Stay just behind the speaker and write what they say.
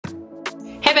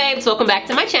Hey babes, welcome back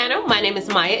to my channel. My name is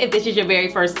Maya if this is your very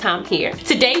first time here.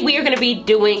 Today we are going to be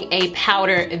doing a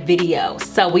powder video.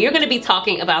 So we are going to be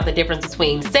talking about the difference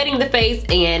between setting the face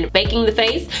and baking the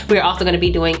face. We are also going to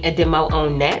be doing a demo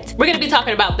on that. We're going to be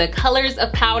talking about the colors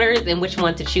of powders and which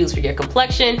one to choose for your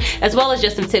complexion, as well as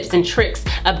just some tips and tricks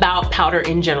about powder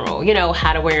in general. You know,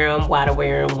 how to wear them, why to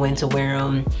wear them, when to wear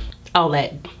them, all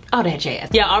that jazz.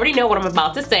 Y'all already know what I'm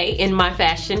about to say. In my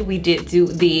fashion, we did do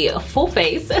the full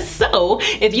face. So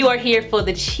if you are here for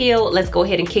the chill, let's go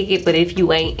ahead and kick it. But if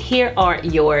you ain't, here are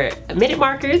your minute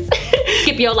markers.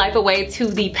 Skip your life away to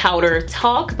the powder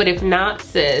talk. But if not,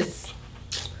 sis,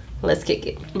 let's kick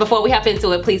it. Before we hop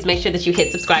into it, please make sure that you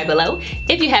hit subscribe below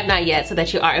if you have not yet, so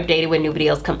that you are updated when new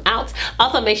videos come out.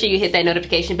 Also, make sure you hit that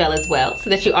notification bell as well, so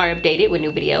that you are updated when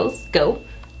new videos go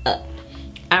up.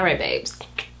 All right, babes,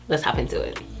 let's hop into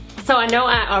it. So I know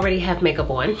I already have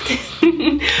makeup on,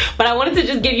 but I wanted to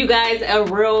just give you guys a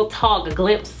real talk, a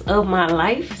glimpse of my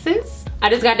life, sis.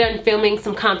 I just got done filming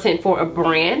some content for a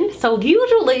brand. So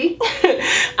usually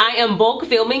I am bulk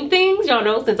filming things, y'all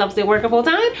know, since I'm still working full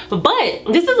time.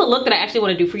 But this is a look that I actually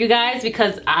want to do for you guys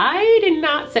because I did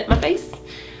not set my face,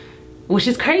 which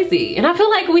is crazy. And I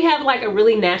feel like we have like a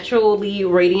really naturally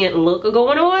radiant look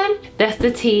going on. That's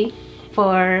the tea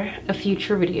for a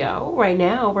future video. Right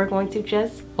now, we're going to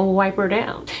just wipe her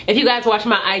down. If you guys watch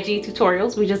my IG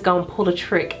tutorials, we just gonna pull a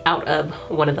trick out of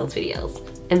one of those videos.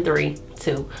 In 3,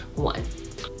 2, 1.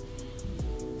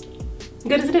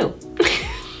 Good as new.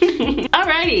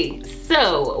 Alrighty,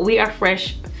 so we are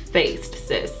fresh faced,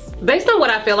 sis. Based on what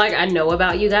I feel like I know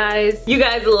about you guys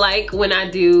like when I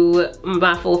do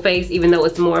my full face, even though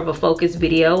it's more of a focused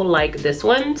video like this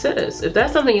one. Sis, if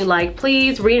that's something you like,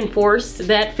 please reinforce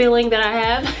that feeling that I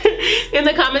have in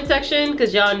the comment section,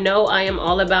 because y'all know I am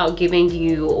all about giving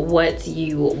you what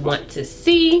you want to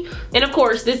see. And of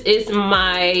course, this is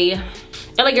my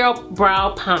LA Girl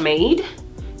Brow Pomade,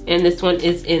 and this one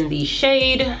is in the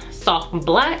shade Soft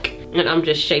Black. And I'm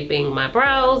just shaping my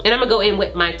brows. And I'm gonna go in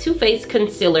with my Too Faced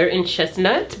concealer in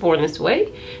Chestnut, Born This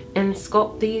Way, and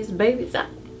sculpt these babies out.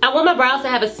 I want my brows to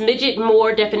have a smidget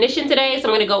more definition today, so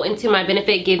I'm gonna go into my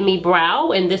Benefit Give Me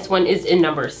Brow, and this one is in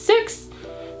number 6.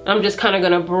 I'm just kind of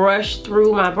gonna brush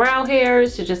through my brow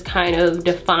hairs to just kind of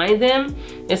define them.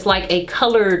 It's like a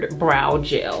colored brow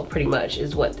gel, pretty much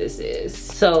is what this is.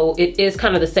 So it is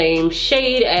kind of the same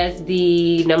shade as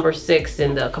the number 6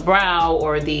 in the Cabrow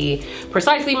or the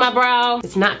Precisely My Brow.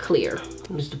 It's not clear,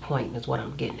 is the point, is what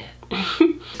I'm getting at.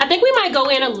 I think we might go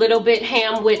in a little bit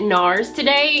ham with NARS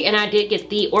today, and I did get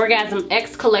the Orgasm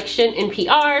X collection in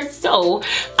PR, so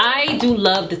I do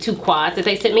love the 2 quads that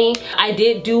they sent me. I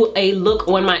did do a look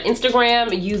on my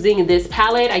Instagram using this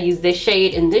palette. I used this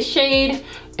shade and this shade,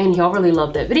 and y'all really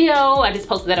loved that video. I just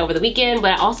posted that over the weekend,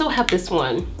 but I also have this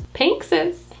one. Pink,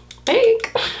 sis.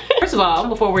 Pink. First of all,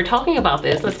 before we're talking about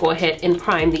this, let's go ahead and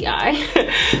prime the eye.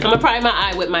 I'm gonna prime my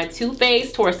eye with my Too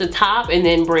Faced towards the top, and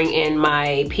then bring in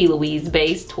my P. Louise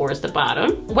base towards the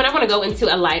bottom. When I wanna go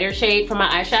into a lighter shade for my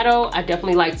eyeshadow, I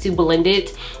definitely like to blend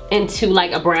it into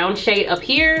like a brown shade up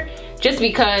here, just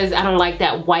because I don't like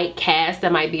that white cast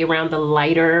that might be around the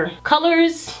lighter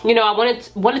colors. You know, I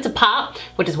want it to pop,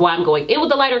 which is why I'm going in with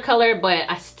the lighter color, but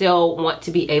I still want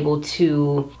to be able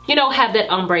to, you know, have that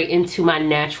ombre into my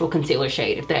natural concealer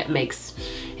shade, if that makes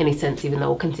any sense, even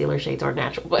though concealer shades are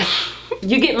natural, but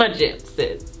you get my gist,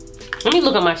 sis. Let me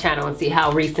look on my channel and see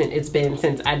how recent it's been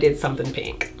since I did something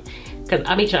pink, because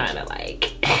I be trying to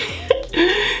like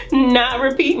not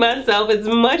repeat myself as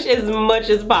much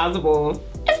as possible.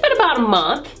 It's been about a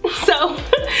month, so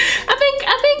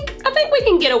I think we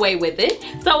can get away with it.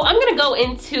 So I'm gonna go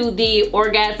into the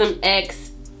Orgasm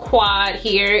X quad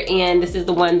here, and this is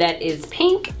the one that is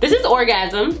pink. This is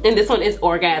Orgasm, and this one is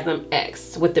Orgasm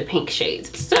X with the pink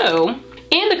shades. So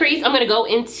in the crease, I'm gonna go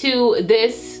into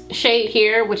this shade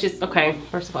here, which is, okay,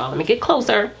 first of all, let me get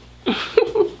closer.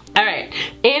 All right,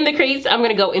 in the crease, I'm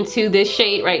gonna go into this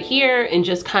shade right here and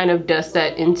just kind of dust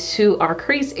that into our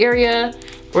crease area.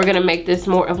 We're gonna make this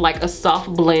more of like a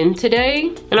soft blend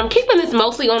today. And I'm keeping this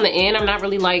mostly on the end. I'm not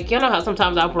really like, you know how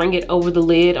sometimes I'll bring it over the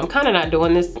lid. I'm kind of not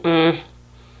doing this.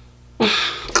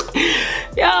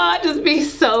 Yeah, I just be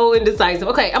so indecisive.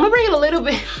 Okay, I'm gonna bring it a little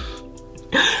bit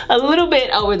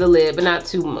over the lid, but not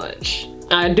too much.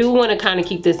 I do want to kind of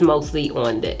keep this mostly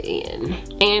on the end.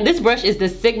 And this brush is the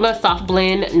Sigma Soft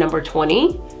Blend number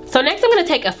 20. So next I'm going to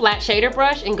take a flat shader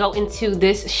brush and go into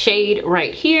this shade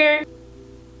right here.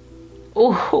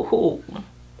 Ooh,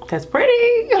 that's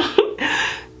pretty.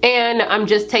 And I'm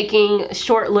just taking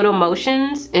short little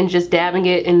motions and just dabbing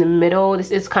it in the middle.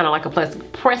 This is kind of like a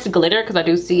pressed glitter because I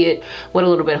do see it with a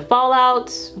little bit of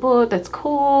fallout, but that's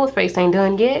cool. The face ain't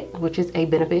done yet, which is a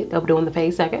benefit of doing the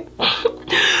face second.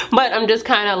 But I'm just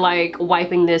kind of like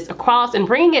wiping this across and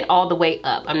bringing it all the way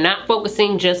up. I'm not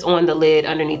focusing just on the lid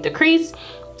underneath the crease.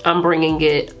 I'm bringing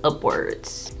it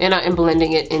upwards. And I am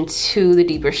blending it into the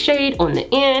deeper shade on the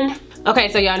end. Okay,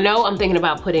 so y'all know I'm thinking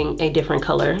about putting a different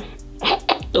color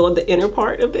on the inner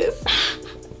part of this.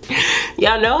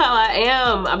 Y'all know how I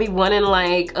am. I be wanting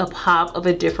like a pop of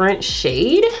a different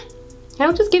shade.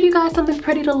 I'll just give you guys something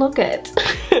pretty to look at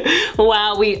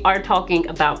while we are talking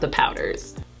about the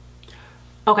powders.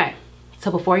 Okay, so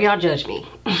before y'all judge me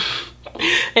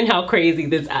and how crazy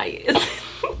this eye is.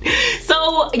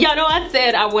 So y'all know I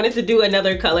said I wanted to do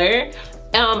another color.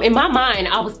 In my mind,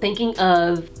 I was thinking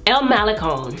of El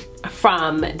Malecon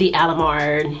from the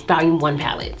Galore Volume 1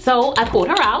 palette. So I pulled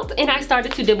her out and I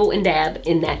started to dibble and dab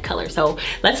in that color. So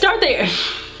let's start there.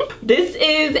 This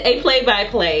is a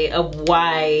play-by-play of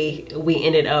why we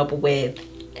ended up with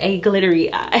a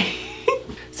glittery eye.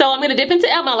 So I'm gonna dip into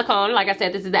El Malecon. Like I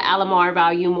said, this is the Galore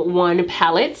Volume 1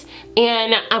 palette.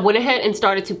 And I went ahead and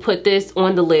started to put this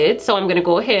on the lid. So I'm gonna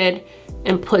go ahead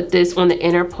and put this on the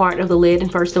inner part of the lid.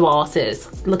 And first of all,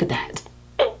 sis, look at that.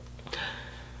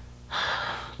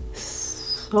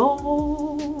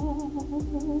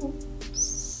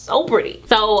 So pretty.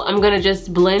 So I'm gonna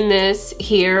just blend this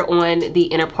here on the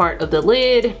inner part of the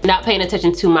lid. Not paying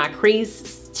attention to my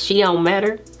crease. She don't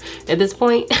matter at this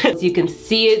point. You can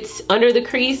see it under the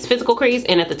crease, physical crease,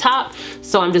 and at the top.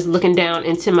 So I'm just looking down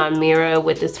into my mirror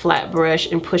with this flat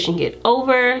brush and pushing it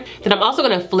over. Then I'm also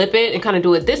gonna flip it and kind of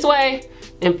do it this way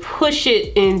and push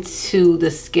it into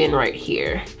the skin right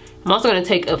here. I'm also gonna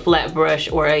take a flat brush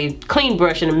or a clean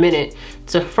brush in a minute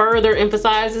to further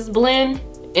emphasize this blend.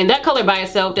 And that color by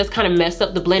itself just kind of messed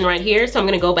up the blend right here. So I'm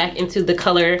gonna go back into the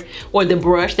color or the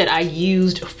brush that I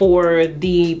used for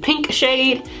the pink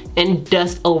shade and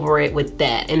dust over it with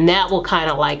that. And that will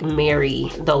kind of like marry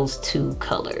those two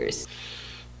colors.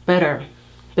 Better,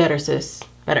 better sis,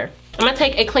 better. I'm gonna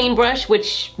take a clean brush,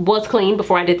 which was clean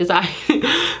before I did this eye,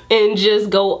 and just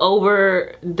go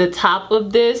over the top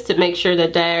of this to make sure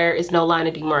that there is no line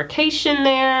of demarcation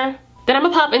there. Then I'm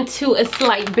gonna pop into a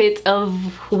slight bit of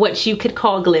what you could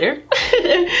call glitter.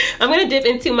 I'm gonna dip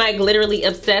into my Glitterly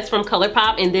Obsessed from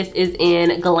Colourpop, and this is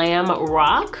in Glam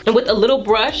Rock. And with a little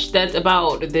brush that's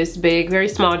about this big, very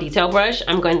small detail brush,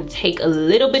 I'm going to take a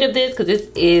little bit of this because this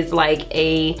is like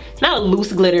a, not a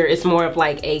loose glitter, it's more of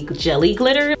like a jelly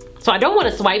glitter. So I don't want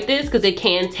to swipe this because it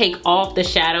can take off the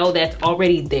shadow that's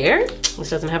already there.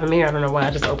 This doesn't have a mirror, I don't know why I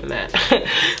just opened that.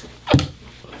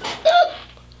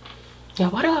 Yeah,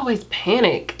 why do I always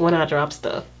panic when I drop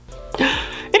stuff?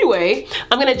 Anyway,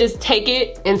 I'm gonna just take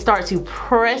it and start to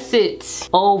press it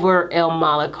over El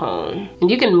Malecon.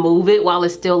 And you can move it while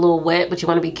it's still a little wet, but you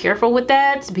wanna be careful with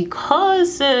that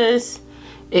because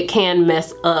it can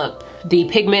mess up the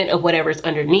pigment of whatever's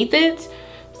underneath it.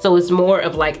 So it's more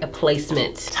of like a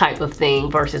placement type of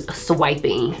thing versus a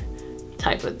swiping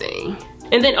type of thing.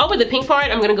 And then over the pink part,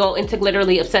 I'm gonna go into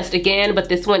Glitterly Obsessed again, but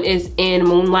this one is in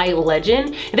Moonlight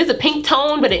Legend. It is a pink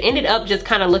tone, but it ended up just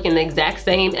kind of looking the exact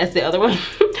same as the other one.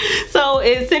 So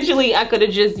essentially, I could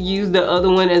have just used the other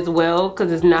one as well because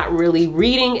it's not really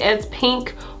reading as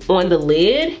pink on the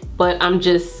lid, but I'm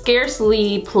just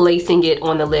scarcely placing it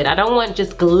on the lid. I don't want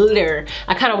just glitter.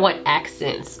 I kind of want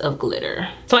accents of glitter.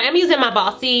 So I am using my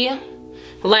Bossy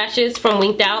lashes from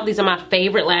Winked Out. These are my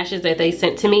favorite lashes that they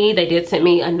sent to me. They did send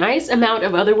me a nice amount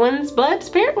of other ones, but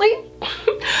apparently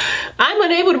I'm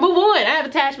unable to move on. I have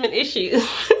attachment issues.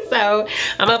 So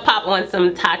I'm gonna pop on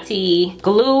some Tati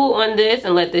glue on this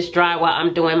and let this dry while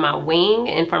I'm doing my wing.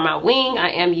 And for my wing,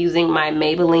 I am using my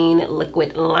Maybelline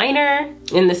liquid liner.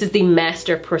 And this is the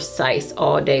Master Precise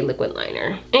All Day Liquid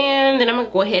Liner. And then I'm gonna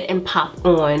go ahead and pop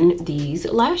on these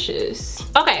lashes.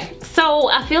 Okay,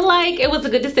 so I feel like it was a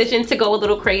good decision to go a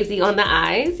little crazy on the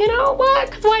eyes. You know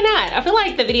what? Cause why not? I feel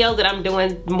like the videos that I'm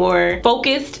doing more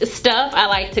focused stuff, I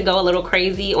like to go a little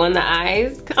crazy on the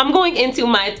eyes. I'm going into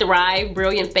my Thrive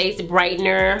Brilliant Face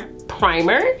Brightener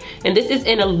Primer. And this is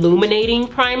an illuminating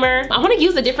primer. I wanna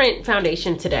use a different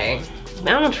foundation today.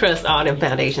 I don't trust all them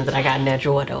foundations that I got in that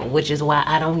drawer though, which is why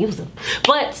I don't use them.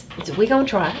 But we gonna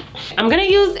try. I'm gonna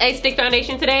use a stick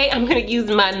foundation today. I'm gonna use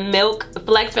my Milk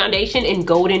Flex foundation in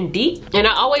Golden Deep. And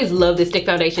I always love this stick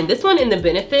foundation. This one in the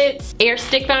Benefits Air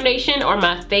Stick Foundation are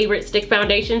my favorite stick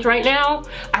foundations right now.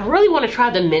 I really wanna try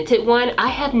the Mented one. I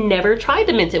have never tried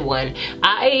the Mented one.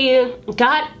 I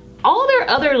got all their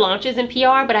other launches in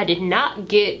PR, but I did not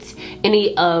get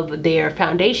any of their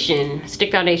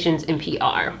stick foundations in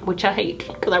PR, which I hate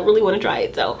because I really want to try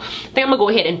it. So I think I'm gonna go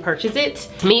ahead and purchase it.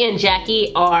 Me and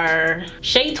Jackie are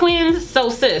shade twins. So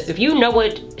sis, if you know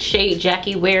what shade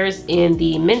Jackie wears in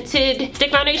the Mented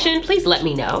stick foundation, please let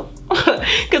me know.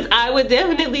 Because I would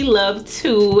definitely love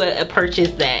to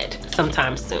purchase that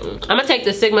sometime soon. I'm gonna take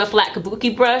the Sigma flat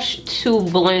kabuki brush to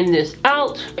blend this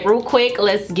out. Real quick,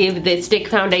 let's give this stick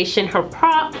foundation her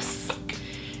props,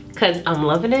 because I'm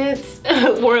loving it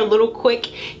for a little quick,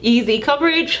 easy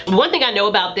coverage. One thing I know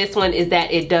about this one is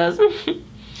that it does,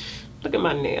 look at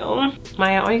my nail.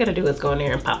 Maya, all you gotta do is go in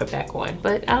there and pop it back on.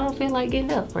 But I don't feel like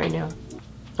getting up right now.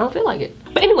 I don't feel like it.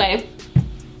 But anyway,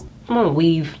 I'm gonna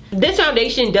weave. This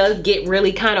foundation does get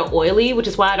really kind of oily, which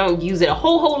is why I don't use it a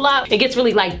whole lot. It gets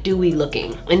really like dewy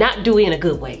looking, and not dewy in a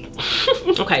good way.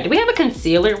 Okay, do we have a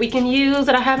concealer we can use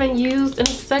that I haven't used in a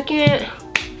second?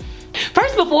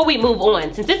 First, before we move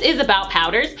on, since this is about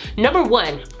powders, number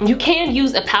one, you can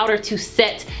use a powder to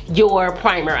set your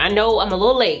primer. I know I'm a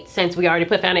little late since we already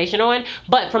put foundation on,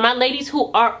 but for my ladies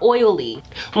who are oily,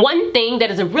 one thing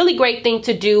that is a really great thing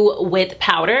to do with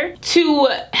powder to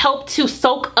help to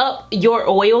soak up your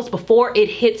oils before it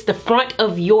hits the front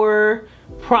of your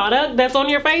product that's on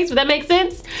your face, if that makes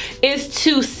sense, is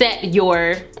to set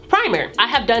your primer. I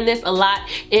have done this a lot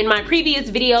in my previous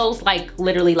videos, like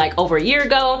literally like over a year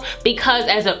ago, because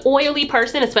as an oily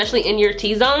person, especially in your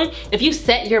T-zone, if you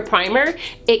set your primer,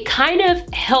 it kind of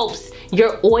helps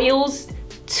your oils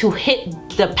to hit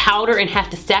the powder and have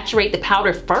to saturate the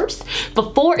powder first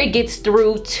before it gets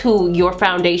through to your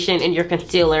foundation and your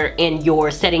concealer and your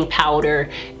setting powder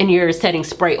and your setting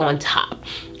spray on top,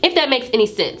 if that makes any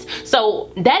sense.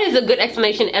 So that is a good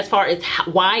explanation as far as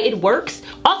why it works.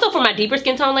 Also, for my deeper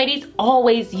skin tone ladies,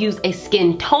 always use a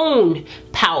skin tone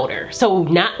powder. So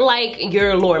not like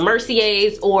your Laura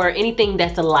Mercier's or anything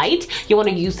that's light. You want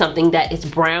to use something that is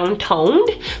brown toned.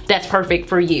 That's perfect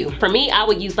for you. For me, I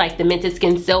would use like the Mented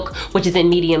Skin Silk, which is in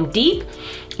medium deep.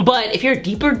 But if you're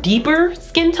deeper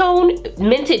skin tone,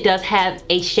 Mented does have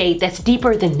a shade that's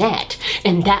deeper than that,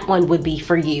 and that one would be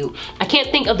for you. I can't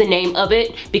think of the name of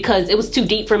it because it was too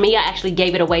deep for me. I actually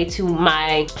gave it away to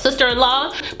my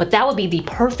sister-in-law, but that would be the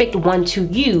perfect one to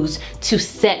use to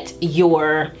set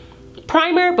your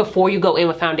primer before you go in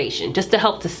with foundation, just to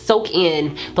help to soak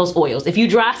in those oils. If you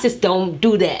dry, sis, don't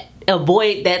do that.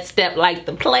 Avoid that step like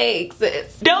the plague,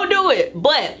 sis. Don't do it.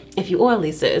 But if you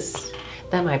oily, sis,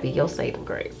 that might be your saving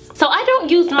grace. So I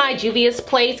don't use my Juvia's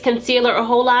Place concealer a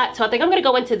whole lot, so I think I'm gonna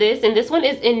go into this, and this one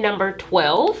is in number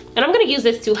 12. And I'm gonna use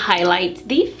this to highlight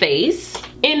the face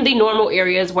in the normal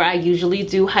areas where I usually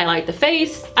do highlight the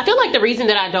face. I feel like the reason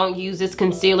that I don't use this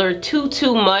concealer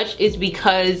too much is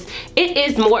because it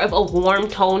is more of a warm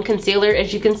tone concealer.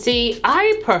 As you can see,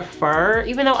 I prefer,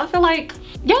 even though I feel like,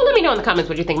 y'all let me know in the comments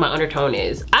what you think my undertone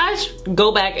is. I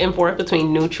go back and forth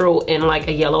between neutral and like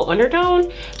a yellow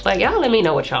undertone, but y'all let me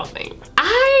know what y'all think.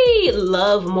 I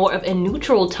love more of a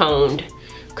neutral toned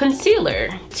concealer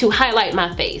to highlight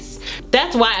my face.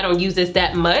 That's why I don't use this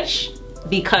that much,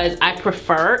 because I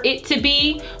prefer it to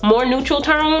be more neutral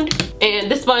toned.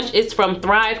 And this sponge is from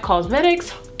Thrive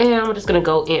Cosmetics, and I'm just gonna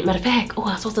go in. Matter of fact, oh,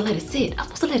 I was supposed to let it sit. I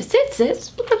was supposed to let it sit, sis.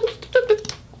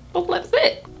 Don't let it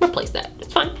sit. Replace that.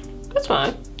 It's fine. It's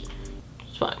fine.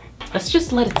 It's fine. Let's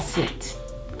just let it sit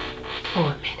for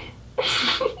a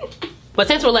minute. But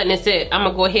since we're letting it sit, I'm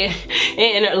gonna go ahead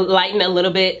and lighten a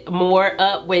little bit more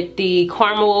up with the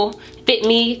Caramel Fit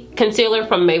Me concealer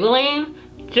from Maybelline.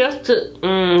 Just to,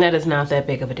 that is not that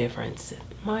big of a difference.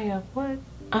 Maya, what?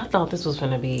 I thought this was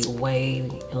gonna be way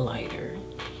lighter.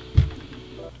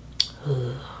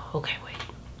 Okay, wait.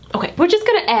 Okay, we're just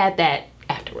gonna add that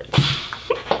afterwards.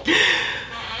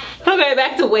 Okay,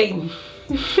 back to waiting.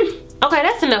 Okay,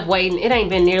 that's enough waiting. It ain't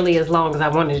been nearly as long as I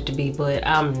wanted it to be, but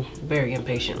I'm very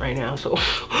impatient right now, so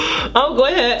I'll go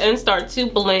ahead and start to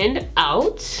blend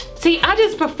out. See, I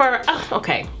just prefer,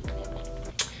 okay,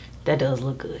 that does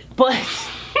look good, but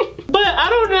I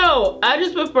don't know. I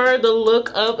just prefer the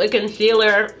look of a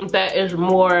concealer that is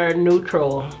more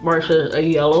neutral versus a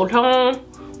yellow tone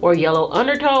or yellow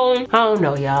undertone. I don't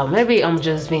know, y'all. Maybe I'm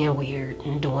just being weird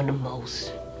and doing the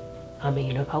most. I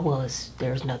mean, if I was,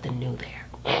 there's nothing new there.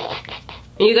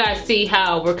 You guys see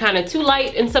how we're kind of too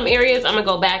light in some areas. I'm gonna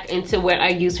go back into what I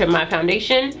use for my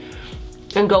foundation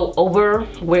and go over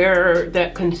where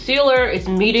that concealer is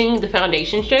meeting the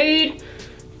foundation shade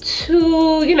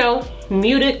to, you know,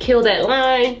 mute it, kill that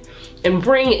line, and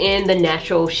bring in the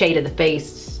natural shade of the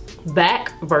face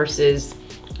back versus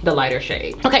the lighter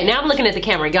shade. Okay, now I'm looking at the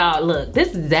camera. Y'all, look, this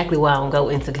is exactly why I don't go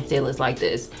into concealers like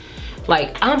this.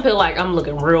 Like, I feel like I'm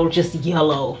looking real just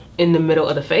yellow in the middle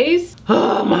of the face.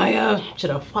 Oh, Maya, should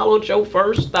have followed your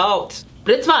first thoughts.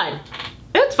 But it's fine.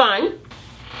 It's fine.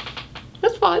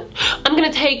 It's fine. I'm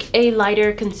gonna take a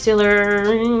lighter concealer.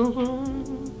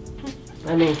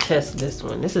 Let me test this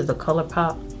one. This is the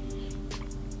Colourpop.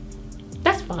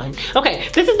 That's fine. Okay,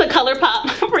 this is the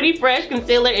Colourpop Pretty Fresh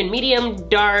Concealer in medium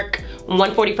dark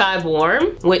 145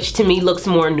 warm, which to me looks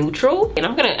more neutral. And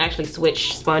I'm gonna actually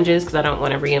switch sponges because I don't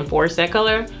want to reinforce that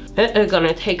color. It's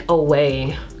gonna take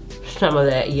away some of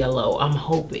that yellow, I'm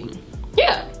hoping.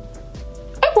 Yeah,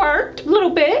 it worked a little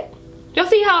bit. Y'all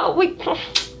see how we,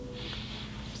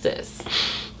 sis,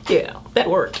 yeah, that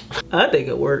worked. I think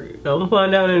it worked. I'm gonna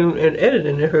find out in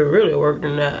editing if it really worked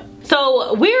or not.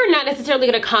 So we're not necessarily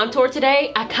gonna contour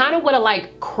today. I kind of want to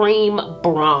like cream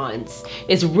bronze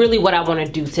is really what I want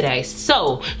to do today.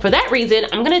 So for that reason,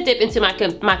 I'm gonna dip into my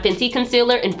Fenty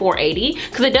concealer in 480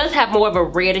 because it does have more of a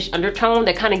reddish undertone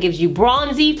that kind of gives you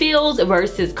bronzy feels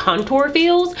versus contour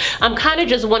feels. I'm kind of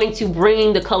just wanting to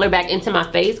bring the color back into my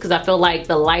face because I feel like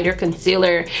the lighter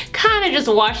concealer kind of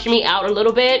just washed me out a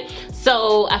little bit.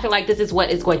 So I feel like this is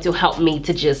what is going to help me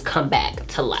to just come back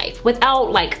to life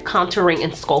without like contouring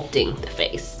and sculpting the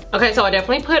face. Okay, so I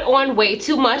definitely put on way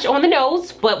too much on the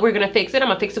nose, but we're gonna fix it. I'm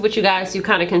gonna fix it with you guys so you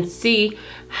kind of can see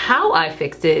how I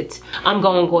fix it. I'm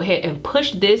gonna go ahead and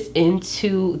push this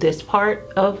into this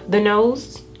part of the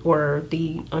nose or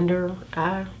the under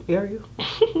eye area.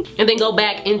 And then go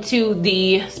back into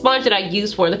the sponge that I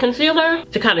used for the concealer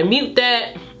to kind of mute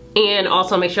that and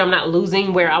also make sure I'm not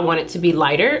losing where I want it to be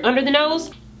lighter under the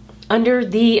nose. Under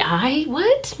the eye,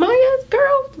 what? Maya,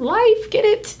 girl, life, get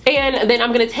it? And then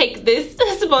I'm gonna take this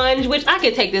sponge, which I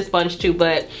could take this sponge too,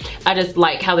 but I just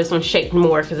like how this one's shaped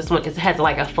more because this one has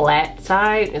like a flat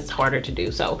side. It's harder to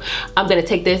do. So I'm gonna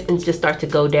take this and just start to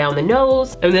go down the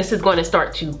nose. And this is gonna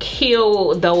start to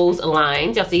kill those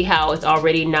lines. Y'all see how it's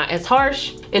already not as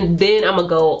harsh? And then I'm gonna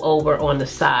go over on the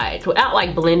side. Without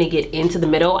like blending it into the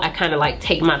middle, I kind of like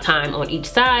take my time on each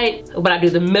side, but I do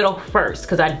the middle first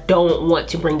because I don't want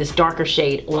to bring this darker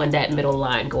shade on that middle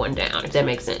line going down, if that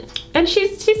makes sense. And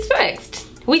she's fixed.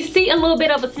 We see a little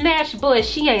bit of a snatch, but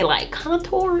she ain't like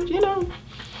contoured, you know?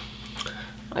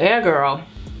 Yeah, girl,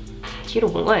 you're the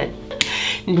one.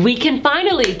 We can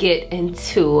finally get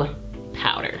into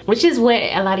powder, which is what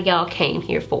a lot of y'all came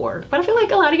here for. But I feel like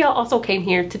a lot of y'all also came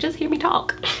here to just hear me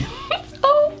talk.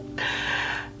 So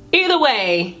either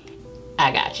way,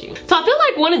 I got you. So I feel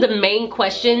like one of the main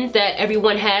questions that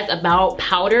everyone has about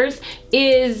powders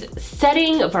is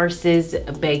setting versus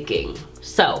baking.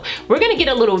 So we're gonna get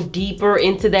a little deeper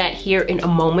into that here in a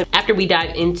moment after we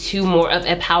dive into more of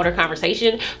a powder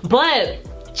conversation. But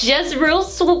just real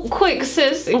quick,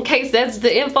 sis, in case that's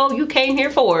the info you came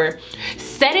here for,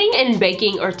 setting and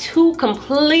baking are two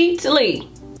completely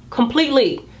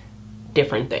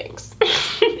different things.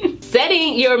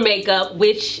 Setting your makeup,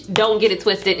 which don't get it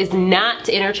twisted, is not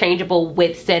interchangeable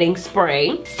with setting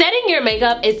spray. Setting your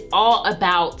makeup is all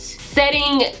about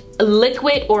setting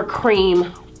liquid or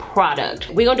cream product.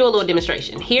 We're gonna do a little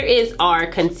demonstration. Here is our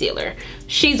concealer.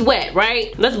 She's wet,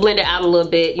 right? Let's blend it out a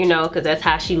little bit, you know, because that's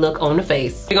how she look on the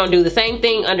face. We're gonna do the same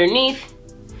thing underneath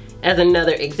as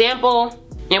another example.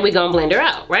 And we're gonna blend her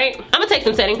out, right? I'm gonna take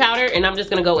some setting powder and I'm just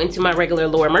gonna go into my regular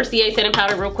Laura Mercier setting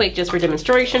powder real quick just for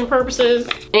demonstration purposes.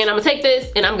 And I'm gonna take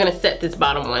this and I'm gonna set this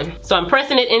bottom one. So I'm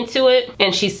pressing it into it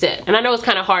and she's set. And I know it's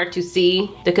kind of hard to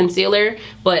see the concealer,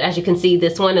 but as you can see,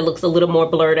 this one, it looks a little more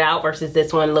blurred out versus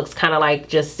this one looks kind of like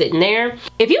just sitting there.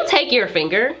 If you take your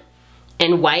finger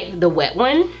and wipe the wet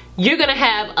one, you're gonna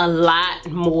have a lot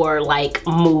more like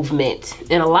movement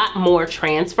and a lot more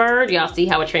transferred. Y'all see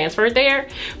how it transferred there?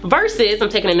 Versus I'm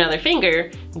taking another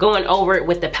finger, going over it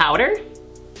with the powder.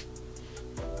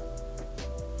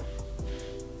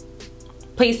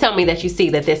 Please tell me that you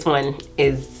see that this one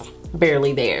is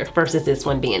barely there versus this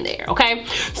one being there, okay?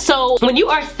 So when you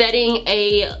are setting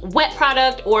a wet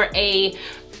product or a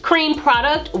cream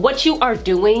product, what you are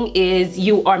doing is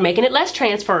you are making it less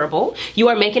transferable. You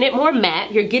are making it more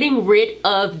matte. You're getting rid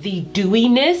of the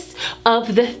dewiness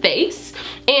of the face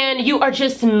and you are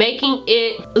just making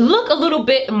it look a little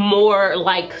bit more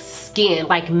like skin,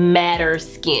 like matter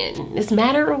skin. Is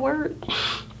matter a word?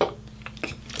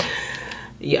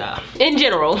 Yeah, in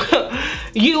general,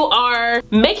 you are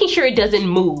making sure it doesn't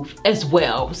move as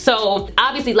well. So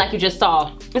obviously, like you just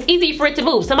saw, it's easy for it to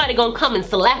move. Somebody gonna come and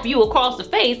slap you across the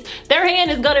face. Their hand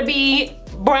is gonna be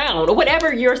brown or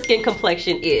whatever your skin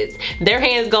complexion is. Their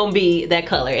hand's gonna be that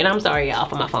color. And I'm sorry y'all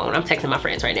for my phone, I'm texting my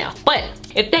friends right now. But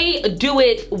if they do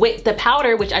it with the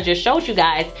powder, which I just showed you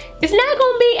guys, it's not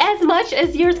gonna be as much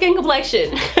as your skin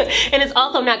complexion. And it's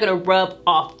also not gonna rub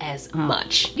off as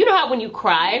much. You know how when you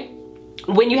cry,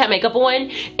 when you have makeup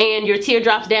on and your tear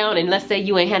drops down, and let's say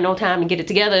you ain't had no time to get it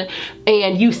together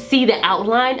and you see the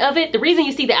outline of it, the reason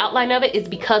you see the outline of it is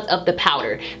because of the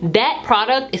powder. That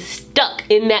product is stuck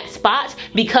in that spot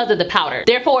because of the powder.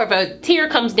 Therefore, if a tear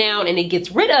comes down and it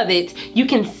gets rid of it, you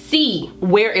can see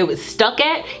where it was stuck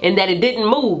at and that it didn't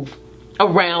move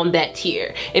around that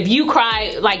tear. If you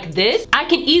cry like this, I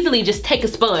can easily just take a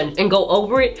sponge and go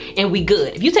over it and we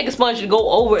good. If you take a sponge to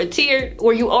go over a tear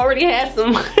where you already had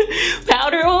some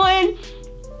powder on,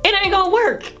 it ain't gonna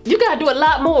work. You gotta do a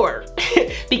lot more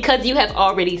because you have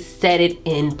already set it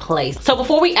in place. So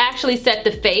before we actually set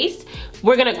the face,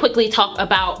 we're gonna quickly talk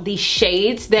about the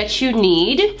shades that you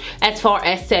need as far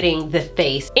as setting the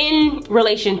face in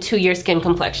relation to your skin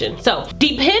complexion. So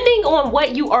depending on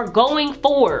what you are going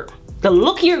for, the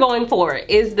look you're going for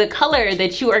is the color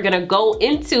that you are gonna go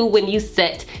into when you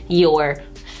set your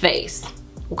face.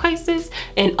 Okay, sis?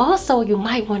 And also you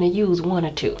might wanna use one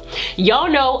or two. Y'all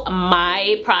know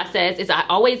my process is I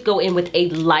always go in with a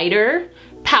lighter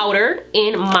powder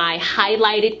in my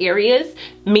highlighted areas,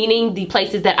 meaning the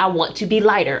places that I want to be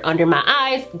lighter. Under my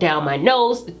eyes, down my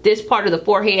nose, this part of the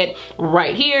forehead,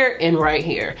 right here and right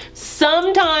here.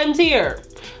 Sometimes here.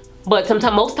 But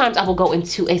sometimes, most times I will go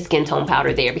into a skin tone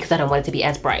powder there because I don't want it to be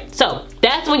as bright. So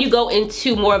that's when you go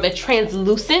into more of a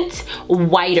translucent,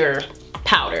 whiter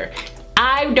powder.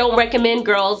 I don't recommend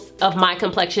girls of my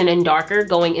complexion and darker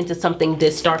going into something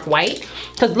this dark white,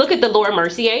 because look at the Laura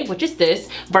Mercier, which is this,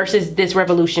 versus this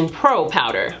Revolution Pro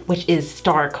powder, which is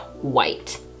stark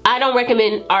white. I don't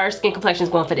recommend our skin complexions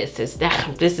going for this.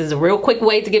 This is a real quick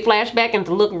way to get flashback and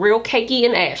to look real cakey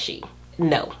and ashy.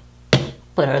 No.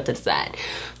 Put her to the side.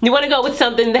 You want to go with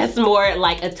something that's more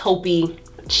like a taupey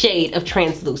shade of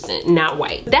translucent, not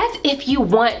white. That's if you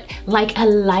want like a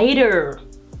lighter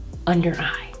under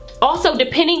eye. Also,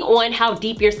 depending on how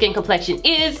deep your skin complexion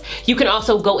is, you can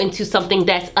also go into something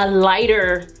that's a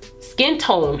lighter skin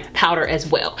tone powder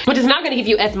as well, which is not going to give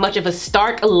you as much of a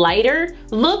stark lighter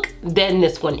look than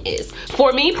this one is.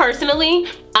 For me personally,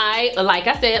 like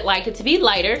I said, like it to be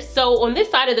lighter. So on this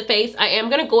side of the face, I am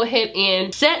going to go ahead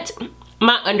and set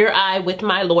my under eye with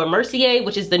my Laura Mercier,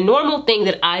 which is the normal thing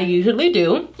that I usually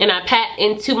do. And I pat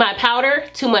into my powder.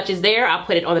 Too much is there. I'll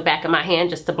put it on the back of my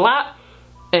hand just to block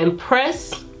and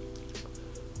press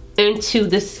into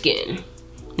the skin.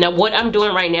 Now what I'm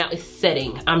doing right now is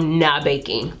setting. I'm not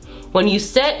baking. When you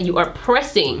set, you are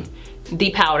pressing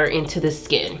the powder into the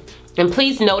skin. And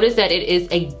please notice that it is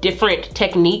a different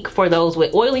technique for those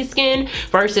with oily skin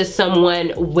versus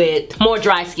someone with more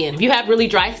dry skin. If you have really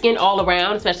dry skin all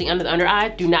around, especially under the under eye,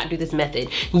 do not do this method.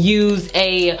 Use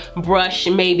a brush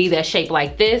maybe that's shaped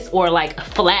like this, or like a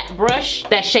flat brush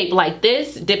that's shaped like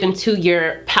this. Dip into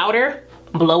your powder,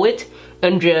 blow it,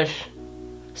 and just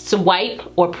swipe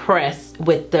or press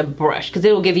with the brush, because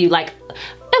it will give you like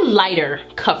a lighter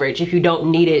coverage. If you don't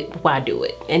need it, why do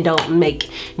it? And don't make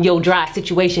your dry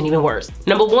situation even worse.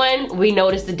 Number one, we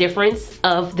notice the difference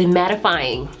of the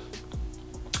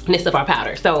mattifyingness of our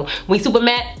powder. So we super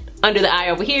matte under the eye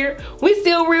over here. We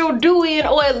still real dewy and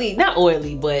oily. Not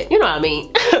oily, but you know what I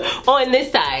mean. On this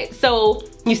side. So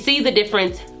you see the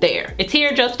difference there. A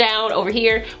tear drops down over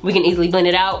here. We can easily blend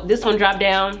it out. This one dropped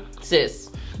down. Sis,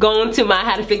 go into my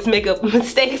how to fix makeup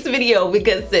mistakes video,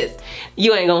 because sis,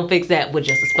 you ain't gonna fix that with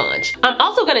just a sponge. I'm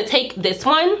also gonna take this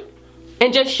one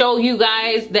and just show you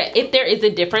guys that if there is a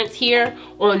difference here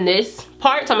on this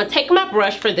part. So I'm gonna take my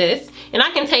brush for this, and I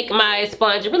can take my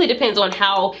sponge. It really depends on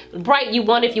how bright you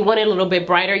want. If you want it a little bit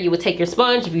brighter, you would take your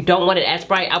sponge. If you don't want it as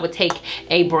bright, I would take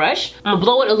a brush. I'm gonna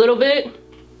blow it a little bit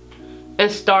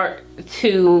and start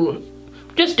to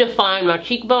just define my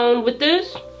cheekbone with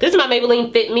this. This is my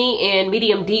Maybelline Fit Me in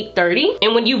medium deep 30.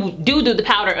 And when you do the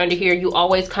powder under here, you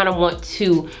always kind of want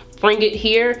to bring it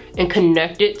here and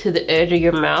connect it to the edge of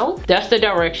your mouth. That's the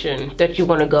direction that you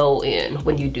want to go in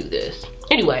when you do this.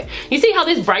 Anyway, you see how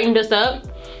this brightened us up?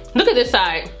 Look at this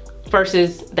side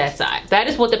versus that side. That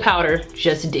is what the powder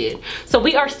just did. So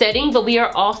we are setting, but we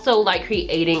are also like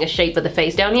creating a shape of the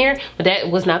face down here, but that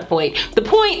was not the point. The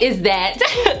point is that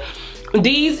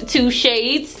these two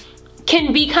shades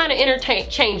can be kind of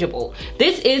interchangeable.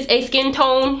 This is a skin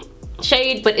tone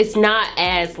shade, but it's not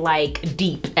as like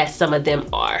deep as some of them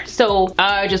are. So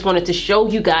I just wanted to show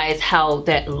you guys how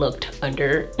that looked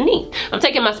underneath. I'm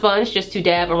taking my sponge just to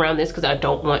dab around this because I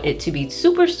don't want it to be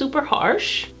super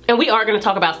harsh. And we are going to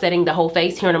talk about setting the whole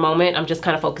face here in a moment. I'm just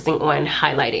kind of focusing on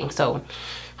highlighting. So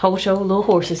hold your little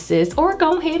horses, sis, or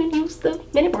go ahead and use the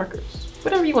mini markers,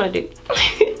 whatever you want to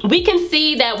do. We can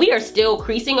see that we are still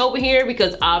creasing over here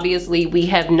because obviously we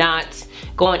have not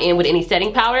gone in with any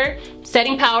setting powder.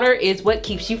 Setting powder is what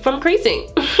keeps you from creasing.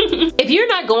 If you're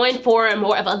not going for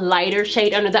more of a lighter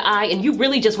shade under the eye and you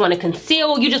really just want to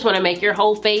conceal, you just want to make your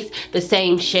whole face the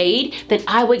same shade, then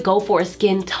I would go for a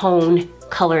skin tone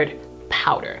colored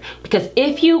powder. Because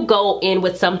if you go in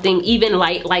with something even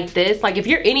light like this, like if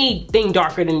you're anything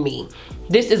darker than me,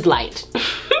 this is light.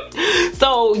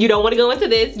 So you don't want to go into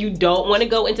this. You don't want to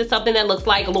go into something that looks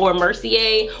like Laura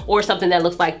Mercier or something that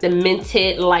looks like the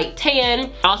Mented Light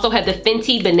Tan. I also have the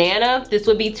Fenty Banana. This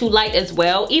would be too light as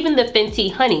well. Even the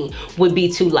Fenty Honey would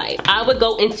be too light. I would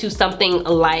go into something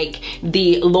like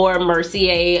the Laura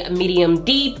Mercier Medium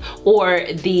Deep or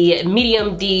the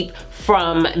Medium Deep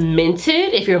from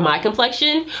Mented if you're my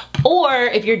complexion, or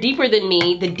if you're deeper than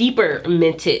me, the deeper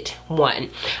Mented one.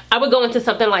 I would go into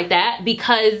something like that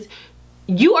because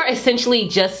you are essentially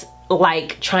just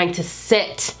like trying to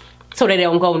set so that they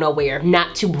don't go nowhere,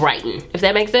 not to brighten, if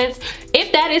that makes sense.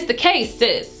 If that is the case,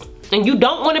 sis, and you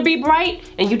don't want to be bright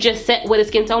and you just set with a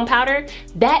skin tone powder,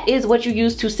 that is what you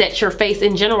use to set your face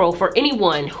in general for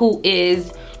anyone who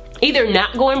is either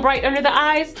not going bright under the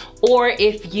eyes or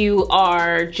if you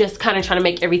are just kind of trying to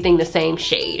make everything the same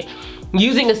shade.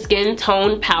 Using a skin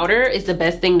tone powder is the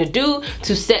best thing to do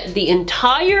to set the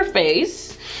entire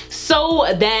face so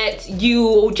that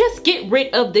you just get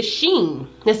rid of the sheen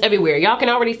that's everywhere. Y'all can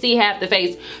already see half the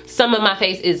face. Some of my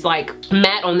face is like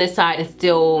matte on this side and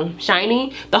still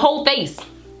shiny. The whole face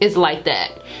is like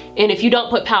that. And if you don't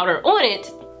put powder on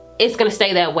it, it's gonna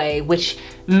stay that way, which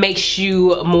makes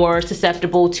you more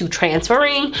susceptible to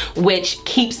transferring, which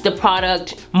keeps the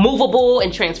product movable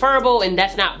and transferable, and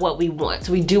that's not what we want.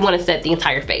 So we do want to set the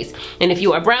entire face. And if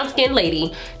you are a brown skin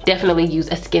lady, definitely use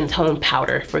a skin tone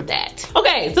powder for that.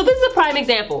 Okay, so this is a prime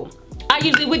example. I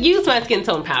usually would use my skin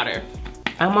tone powder.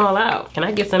 I'm all out. Can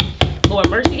I get some Laura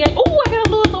Mercier? Oh, I got a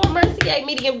little Laura Mercier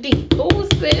medium deep. Oh,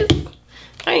 sis,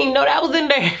 I didn't even know that was in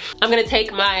there. I'm gonna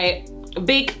take my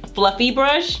big fluffy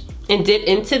brush and dip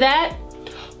into that,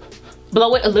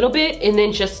 blow it a little bit, and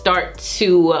then just start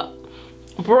to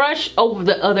brush over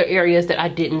the other areas that I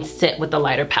didn't set with the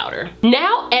lighter powder.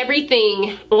 Now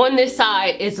everything on this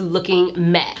side is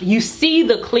looking matte. You see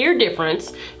the clear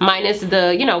difference, minus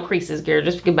the, you know, creases, girl.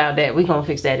 Just think about that. We're gonna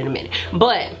fix that in a minute.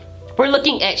 But we're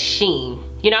looking at sheen,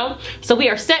 you know? So we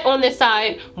are set on this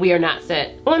side, we are not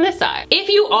set on this side. If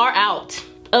you are out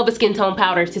of a skin tone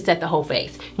powder to set the whole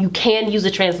face, you can use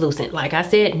a translucent. Like I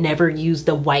said, never use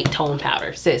the white tone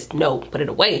powder. Sis, no, put it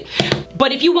away.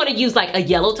 But if you want to use like a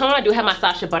yellow tone, I do have my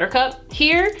Sacha Buttercup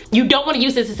here. You don't want to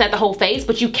use this to set the whole face,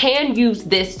 but you can use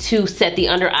this to set the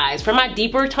under eyes. For my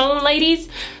deeper tone ladies,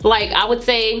 like I would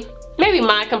say maybe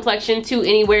my complexion to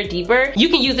anywhere deeper, you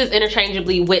can use this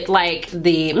interchangeably with like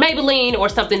the Maybelline or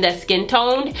something that's skin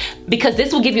toned, because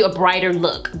this will give you a brighter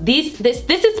look. This is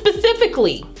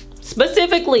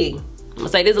specifically, I'm gonna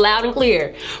say this loud and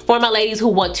clear, for my ladies who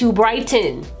want to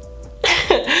brighten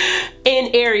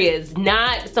in areas,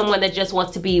 not someone that just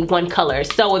wants to be one color.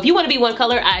 So if you want to be one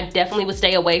color, I definitely would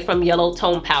stay away from yellow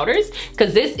tone powders,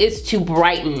 because this is to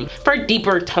brighten for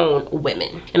deeper tone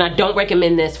women. And I don't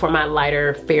recommend this for my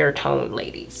lighter fair tone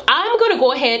ladies. I'm gonna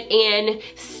go ahead and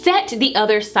set the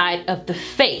other side of the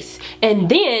face, and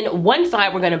then one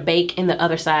side we're gonna bake and the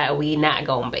other side we not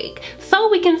gonna bake, so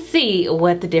we can see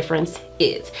what the difference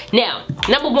is. Now,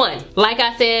 number one, like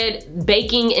I said,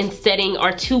 baking and setting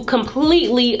are two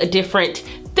completely different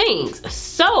things.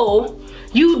 So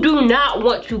you do not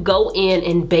want to go in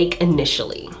and bake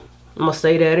initially. I'm gonna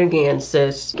say that again,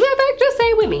 sis. Matter of fact, just say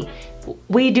it with me.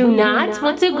 We do not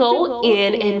want to go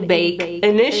in and bake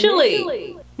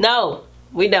initially. No,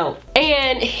 we don't.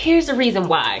 And here's the reason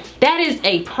why. That is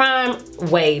a prime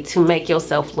way to make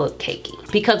yourself look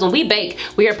cakey. Because when we bake,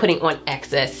 we are putting on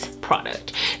excess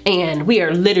product. And we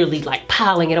are literally like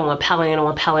piling it on, piling it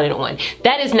on, piling it on.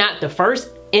 That is not the first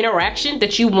interaction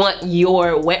that you want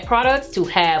your wet products to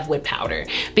have with powder,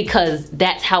 because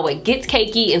that's how it gets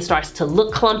cakey and starts to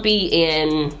look clumpy,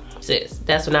 and sis,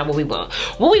 that's not what we want.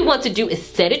 What we want to do is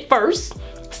set it first.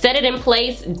 Set it in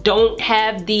place. Don't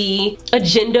have the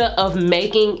agenda of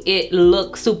making it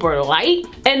look super light.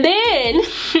 And then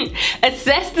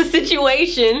assess the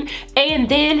situation and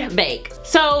then bake.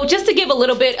 So just to give a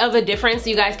little bit of a difference, so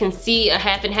you guys can see a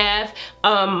half and half.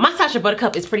 My Sacha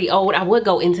Buttercup is pretty old. I would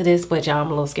go into this, but y'all, I'm a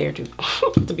little scared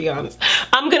to be honest.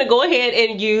 I'm gonna go ahead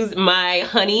and use my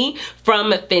honey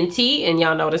from Fenty, and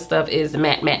y'all know this stuff is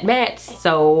matte, matte, matte.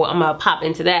 So I'm gonna pop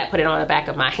into that, put it on the back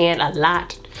of my hand a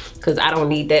lot. because I don't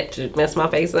need that to mess my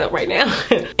face up right now.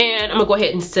 And I'm gonna go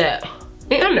ahead and set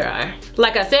the under eye.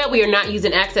 Like I said, we are not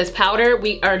using access powder.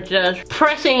 We are just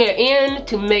pressing it in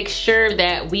to make sure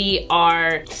that we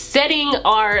are setting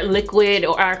our liquid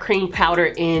or our cream powder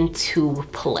into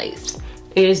place.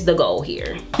 Is the goal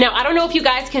here. Now, I don't know if you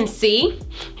guys can see,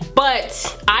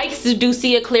 but I do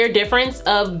see a clear difference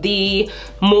of the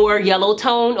more yellow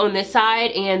tone on this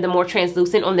side and the more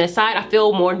translucent on this side. I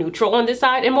feel more neutral on this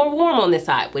side and more warm on this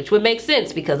side, which would make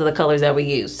sense because of the colors that we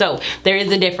use. So there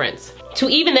is a difference. To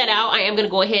even that out, I am gonna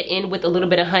go ahead in with a little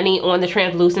bit of honey on the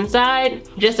translucent side,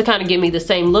 just to kind of give me the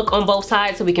same look on both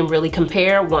sides so we can really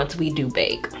compare once we do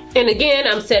bake. And again,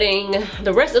 I'm setting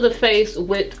the rest of the face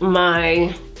with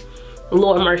my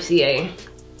Laura Mercier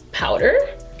powder.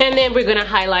 And then we're gonna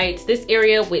highlight this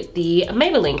area with the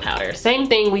Maybelline powder. Same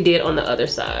thing we did on the other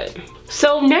side.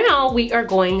 So now we are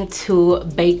going to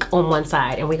bake on one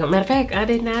side. And matter of fact, I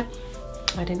did not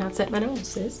set my nose,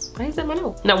 sis. I didn't set my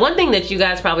nose. Now, one thing that you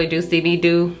guys probably do see me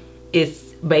do is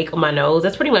bake on my nose.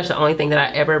 That's pretty much the only thing that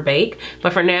I ever bake.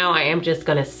 But for now, I am just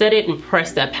gonna set it and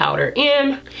press that powder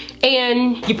in.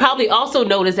 And you probably also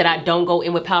notice that I don't go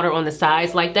in with powder on the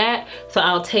sides like that. So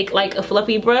I'll take like a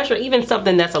fluffy brush or even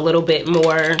something that's a little bit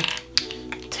more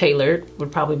tailored,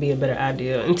 would probably be a better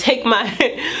idea, and take my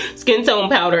skin tone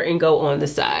powder and go on the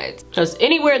sides. Because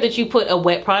anywhere that you put a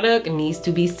wet product, it needs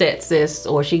to be set, sis,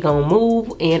 or she gonna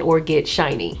move and or get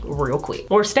shiny real quick,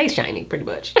 or stay shiny pretty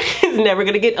much. It's never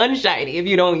gonna get unshiny if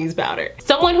you don't use powder.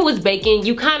 Someone who is baking,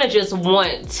 you kind of just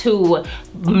want to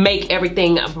make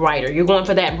everything brighter. You're going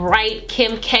for that bright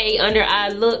Kim K under eye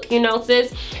look, you know,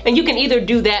 sis, and you can either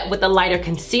do that with a lighter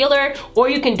concealer or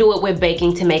you can do it with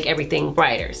baking to make everything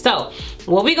brighter. So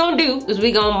what we gonna do is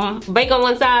we gonna bake on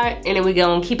one side and then we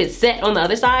gonna keep it set on the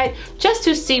other side just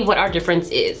to see what our difference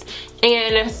is.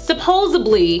 And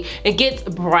supposedly it gets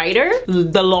brighter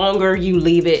the longer you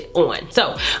leave it on.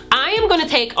 So I am gonna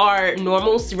take our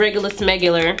normal regular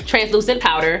smegular translucent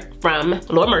powder from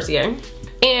Laura Mercier,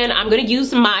 and I'm gonna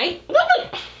use my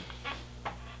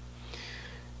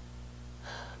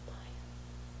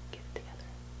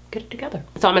get it together.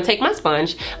 So I'm gonna take my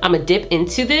sponge, I'm gonna dip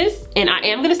into this, and I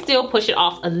am gonna still push it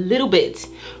off a little bit,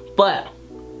 but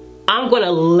I'm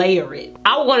gonna layer it.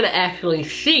 I wanna actually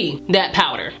see that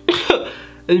powder.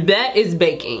 That is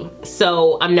baking.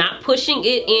 So I'm not pushing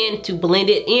it in to blend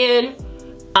it in.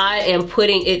 I am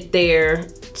putting it there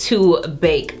to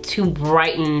bake, to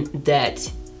brighten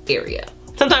that area.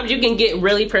 Sometimes you can get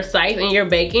really precise in your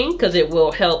baking because it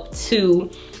will help to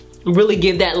really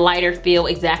give that lighter feel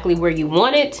exactly where you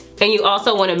want it. And you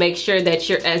also want to make sure that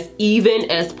you're as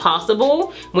even as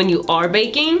possible when you are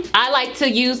baking. I like to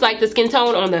use like the skin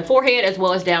tone on the forehead as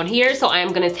well as down here. So I am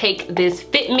going to take this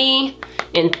Fit Me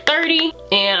in 30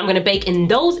 and I'm going to bake in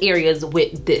those areas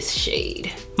with this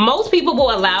shade. Most people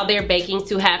will allow their baking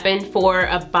to happen for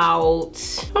about,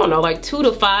 I don't know, like 2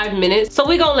 to 5 minutes. So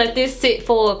we're going to let this sit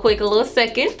for a quick little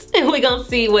second and we're going to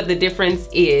see what the difference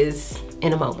is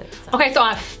in a moment. Okay, so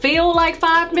I feel like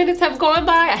 5 minutes have gone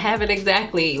by. I haven't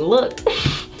exactly looked.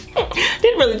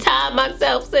 Didn't really time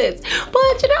myself, sis.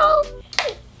 But you know,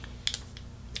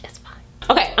 it's fine.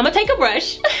 Okay, I'm gonna take a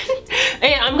brush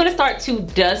and I'm gonna start to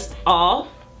dust off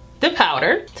the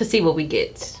powder to see what we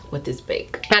get with this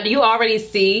bake. Now, do you already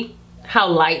see how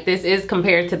light this is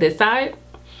compared to this side?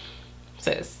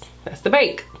 Sis, that's the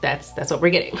bake. That's what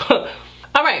we're getting.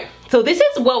 All right, so this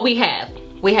is what we have.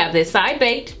 We have this side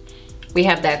baked. We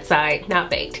have that side not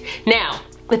baked. Now,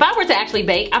 if I were to actually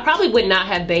bake, I probably would not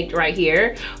have baked right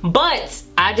here, but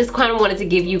I just kind of wanted to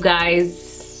give you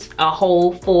guys a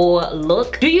whole full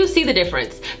look. Do you see the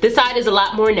difference? This side is a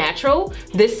lot more natural.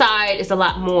 This side is a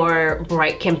lot more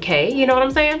bright Kim K, you know what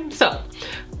I'm saying? So,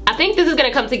 I think this is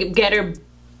gonna come together,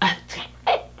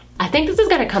 I think this is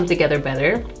gonna come together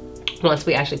better once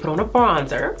we actually put on a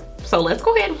bronzer. So let's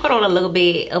go ahead and put on a little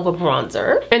bit of a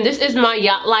bronzer. And this is my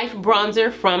Yacht Life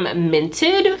bronzer from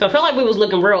Minted. So I feel like we was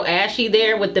looking real ashy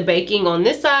there with the baking on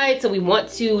this side. So we want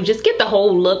to just get the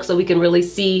whole look so we can really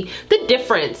see the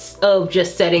difference of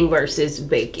just setting versus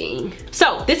baking.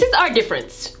 So this is our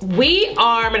difference. We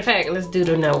are, matter of fact, let's do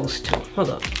the nose too.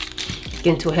 Hold up,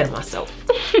 getting too ahead of myself.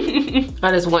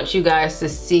 I just want you guys to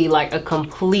see like a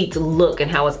complete look and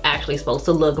how it's actually supposed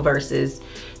to look versus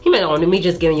me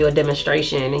just giving you a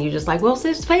demonstration and you're just like, well,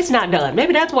 sis, face not done.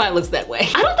 Maybe that's why it looks that way.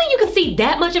 I don't think you can see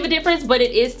that much of a difference, but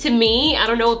it is to me. I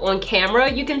don't know if on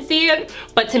camera you can see it,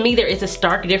 but to me there is a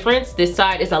stark difference. This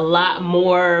side is a lot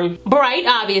more bright,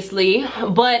 obviously,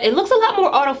 but it looks a lot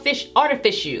more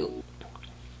artificial.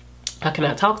 I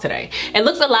cannot talk today. It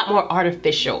looks a lot more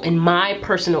artificial in my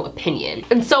personal opinion.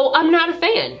 And so I'm not a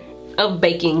fan of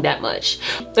baking that much,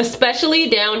 especially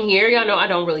down here. Y'all know I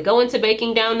don't really go into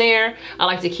baking down there. I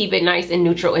like to keep it nice and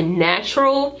neutral and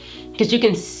natural, because you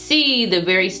can see the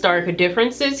very stark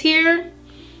differences here.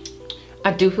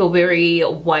 I do feel very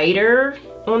whiter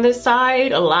on this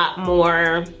side, a lot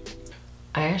more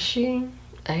ashy.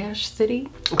 Ash City.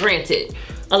 Granted,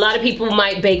 a lot of people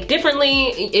might bake differently.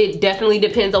 It definitely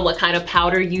depends on what kind of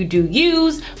powder you do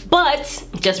use, but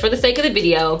just for the sake of the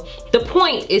video, the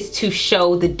point is to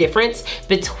show the difference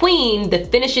between the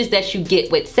finishes that you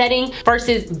get with setting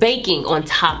versus baking on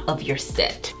top of your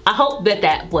set. I hope that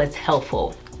that was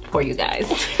helpful for you guys.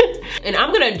 And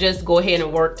I'm gonna just go ahead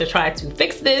and work to try to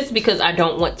fix this, because I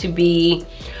don't want to be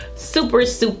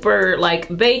super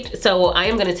like baked. So I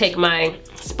am gonna take my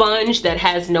sponge that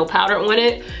has no powder on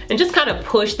it and just kind of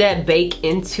push that bake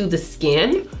into the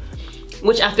skin,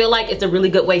 which I feel like it's a really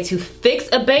good way to fix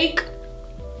a bake,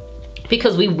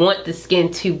 because we want the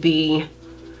skin to be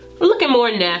looking more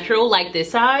natural like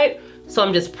this side. So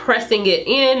I'm just pressing it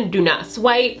in, do not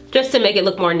swipe, just to make it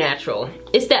look more natural.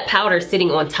 It's that powder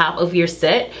sitting on top of your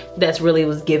set that's really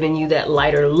was giving you that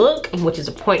lighter look, which is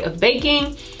a point of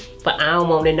baking, but I don't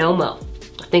want it no more.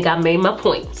 I think I made my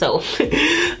point. So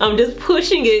I'm just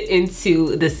pushing it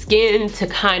into the skin to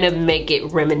kind of make it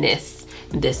reminisce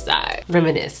this side.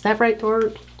 Reminisce, is that right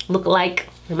word? Look like,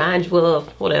 remind you of,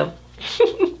 whatever.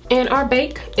 And our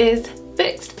bake is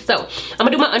fixed. So I'm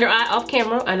gonna do my under eye off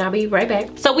camera and I'll be right back.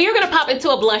 So we are gonna pop into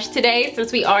a blush today,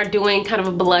 since we are doing kind of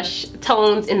a blush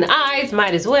tones in the eyes.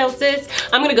 Might as well, sis.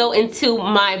 I'm gonna go into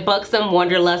my Buxom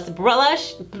Wanderlust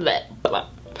blush.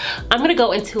 I'm gonna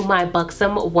go into my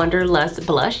Buxom Wanderlust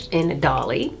blush in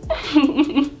Dolly.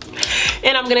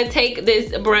 And I'm gonna take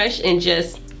this brush and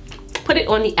just put it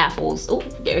on the apples. Oh,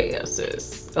 there you go,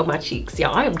 sis. On my cheeks.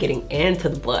 Y'all, I am getting into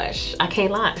the blush. I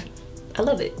can't lie. I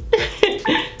love it.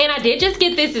 And I did just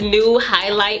get this new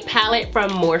highlight palette from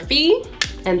Morphe.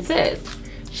 And sis,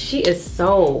 she is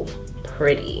so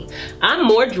pretty. I'm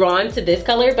more drawn to this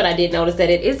color, but I did notice that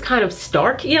it is kind of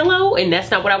stark yellow, and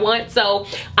that's not what I want. So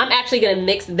I'm actually gonna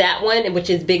mix that one, which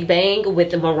is Big Bang,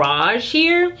 with the Mirage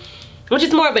here, which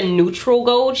is more of a neutral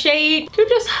gold shade, to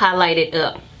just highlight it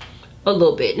up a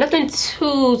little bit. Nothing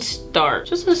too stark,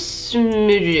 just a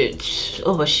smidget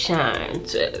of a shine,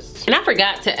 sis. And I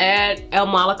forgot to add El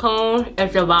Malecon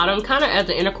at the bottom, kind of as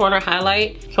the inner corner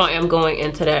highlight. So I am going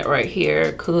into that right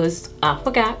here, cause I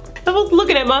forgot. I was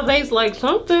looking at my face like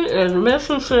something is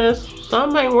missing, sis.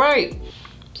 Something ain't right.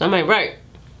 Something ain't right.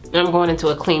 And I'm going into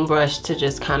a clean brush to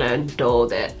just kind of dull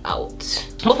that out.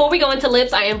 Before we go into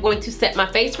lips, I am going to set my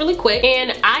face really quick.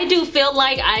 And I do feel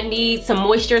like I need some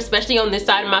moisture, especially on this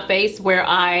side of my face where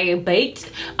I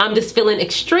baked. I'm just feeling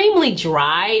extremely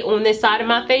dry on this side of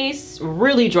my face.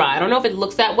 Really dry. I don't know if it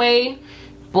looks that way,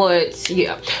 but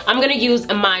yeah. I'm gonna use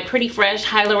my Pretty Fresh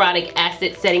Hyaluronic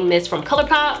Acid Setting Mist from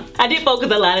Colourpop. I did focus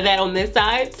a lot of that on this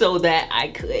side so that I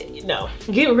could, you know,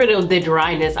 get rid of the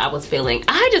dryness I was feeling.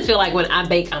 I just feel like when I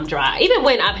bake, I'm dry. Even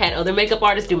when I've had other makeup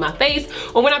artists do my face,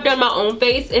 or when I've done my own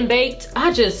face and baked,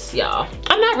 I just, y'all,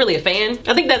 I'm not really a fan.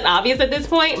 I think that's obvious at this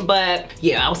point, but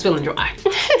yeah, I was feeling dry.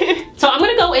 So I'm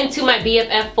gonna go into my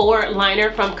BFF4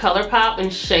 liner from Colourpop and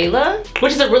Shayla,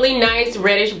 which is a really nice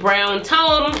reddish brown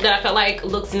tone that I felt like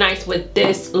looks nice with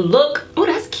this look. Oh,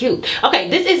 that's cute. Okay,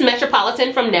 this is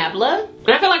Metropolitan from Nabla, and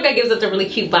I feel like that gives us a really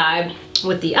cute vibe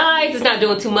with the eyes. It's not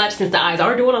doing too much since the eyes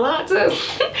are doing a lot too.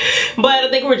 But I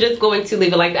think we're just going to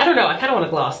leave it like that. I don't know, I kind of want a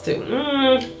gloss too.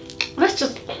 Let's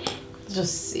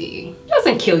just see. It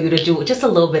doesn't kill you to do just a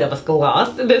little bit of a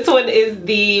gloss. This one is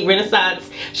the Renaissance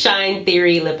Shine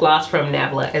Theory lip gloss from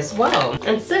Nabla as well.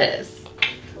 And sis,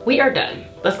 we are done.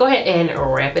 Let's go ahead and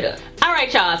wrap it up. All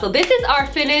right, y'all, so this is our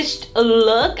finished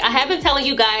look. I have been telling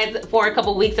you guys for a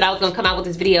couple weeks that I was gonna come out with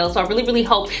this video, so I really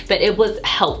hope that it was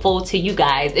helpful to you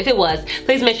guys. If it was,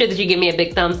 please make sure that you give me a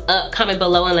big thumbs up, comment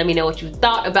below, and let me know what you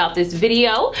thought about this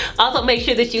video. Also, make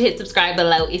sure that you hit subscribe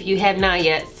below if you have not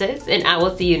yet, sis, and I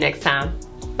will see you next time.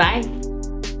 Bye.